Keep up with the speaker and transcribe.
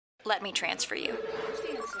Let me transfer you.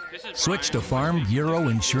 Switch to Farm Bureau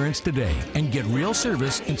Insurance today and get real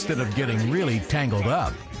service instead of getting really tangled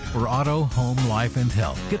up. For auto, home, life, and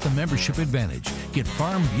health, get the membership advantage. Get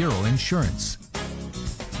Farm Bureau Insurance.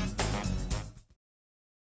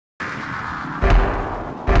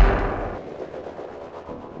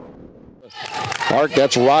 Mark,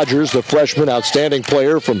 that's Rogers, the freshman, outstanding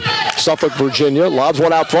player from Suffolk, Virginia. Lobs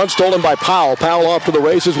one out front, stolen by Powell. Powell off to the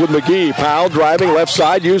races with McGee. Powell driving left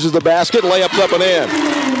side, uses the basket, layups up and in.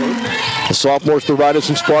 The sophomores provided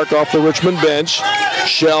some spark off the Richmond bench.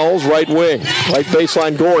 Shells, right wing, right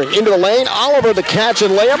baseline Goring. Into the lane, Oliver the catch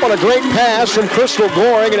and layup on a great pass from Crystal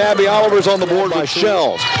Goring, and Abby Oliver's on the board by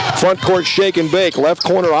Shells. Front court shake and bake, left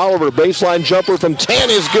corner Oliver, baseline jumper from 10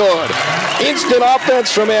 is good. Instant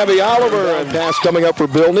offense from Abby Oliver, and pass coming up for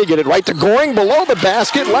Bilney. Get it right to Goring, below the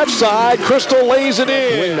basket, left side, Crystal lays it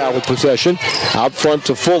in. Wing now with possession, out front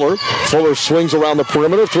to Fuller. Fuller swings around the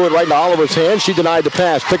perimeter, threw it right into Oliver's hand. She denied the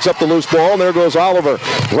pass, picks up the loose ball, and there goes Oliver.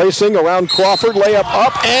 Racing around Crawford, layup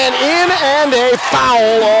up and in, and a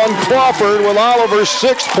foul on Crawford with Oliver's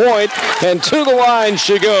 6th point, and to the line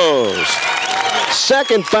she goes.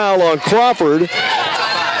 Second foul on Crawford.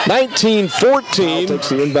 19-14. Takes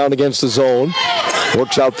the inbound against the zone.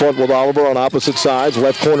 Works out front with Oliver on opposite sides.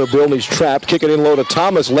 Left corner, Bilney's trapped. Kick it in low to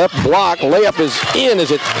Thomas. Left block. Layup is in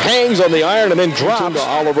as it hangs on the iron and then drops. To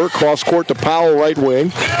Oliver. Cross court to Powell, right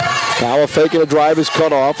wing. Powell faking a drive is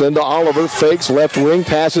cut off. Then to Oliver. Fakes left wing.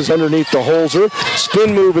 Passes underneath to Holzer.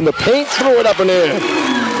 Spin move in the paint. Threw it up and in.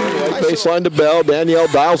 Baseline to Bell. Danielle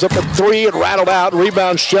dials up a three. It rattled out.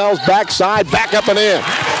 Rebound Shells. Backside. Back up and in.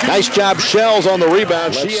 Nice job Shells on the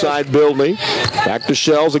rebound. Left side Bilney. Back to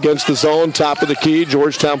Shells against the zone. Top of the key.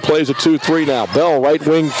 Georgetown plays a 2-3 now. Bell right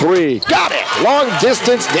wing three. Got it. Long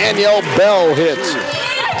distance. Danielle Bell hits.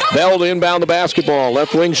 Bell to inbound the basketball.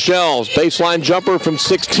 Left wing Shells. Baseline jumper from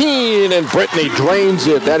 16, and Brittany drains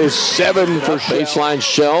it. That is 7 for baseline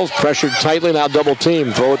Shells. Pressured tightly, now double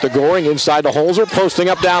team. Throw it to Goring, inside to Holzer. Posting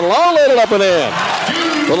up down low, laid it up and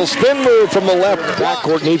in. Little spin move from the left.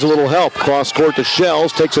 Backcourt needs a little help. Cross court to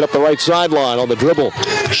Shells. Takes it up the right sideline on the dribble.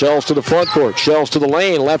 Shells to the front court. Shells to the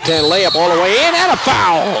lane. Left-hand layup all the way in, and a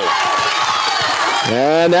foul.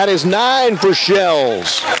 And that is 9 for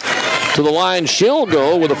Shells. To the line, she'll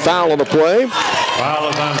go with a foul on the play. Foul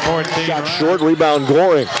is on 14. Shot short, rebound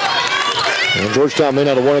Goring. And Georgetown may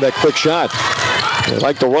not have wanted that quick shot. They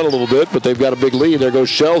like to run a little bit, but they've got a big lead. There goes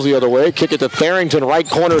Shells the other way. Kick it to Tharrington, right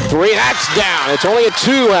corner three. That's down. It's only a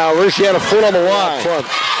 2, however. She had a foot on the line.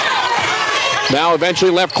 Now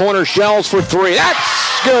eventually left corner Shells for 3.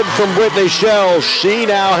 That's good from Brittany Shells. She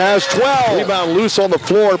now has 12. Rebound loose on the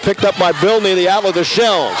floor, picked up by Bilney, the outlet to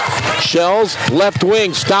Shells. Shells, left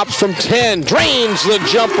wing, stops from 10, drains the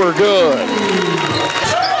jumper, good.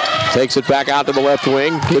 Takes it back out to the left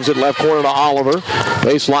wing, gives it left corner to Oliver.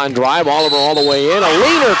 Baseline drive, Oliver all the way in. A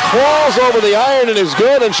leaner crawls over the iron and is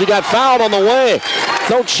good, and she got fouled on the way.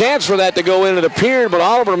 No chance for that to go in, it appeared, but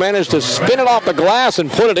Oliver managed to spin it off the glass and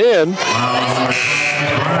put it in.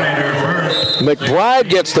 McBride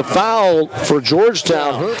gets the foul for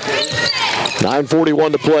Georgetown.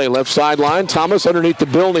 9:41 to play. Left sideline. Thomas underneath the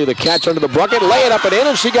Bilney. The catch under the bucket. Lay it up and in,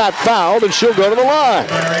 and she got fouled, and she'll go to the line.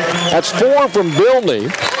 That's 4 from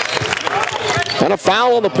Bilney. And a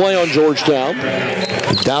foul on the play on Georgetown.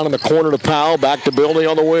 Down in the corner to Powell. Back to Bilney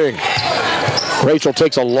on the wing. Rachel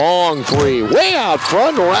takes a long three. Way out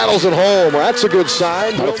front. Rattles it home. That's a good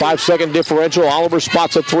sign. A 5-second differential. Oliver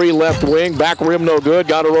spots a 3 left wing. Back rim no good.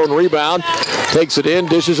 Got her own rebound. Takes it in.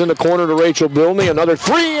 Dishes in the corner to Rachel Bilney. Another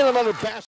 3 and another pass.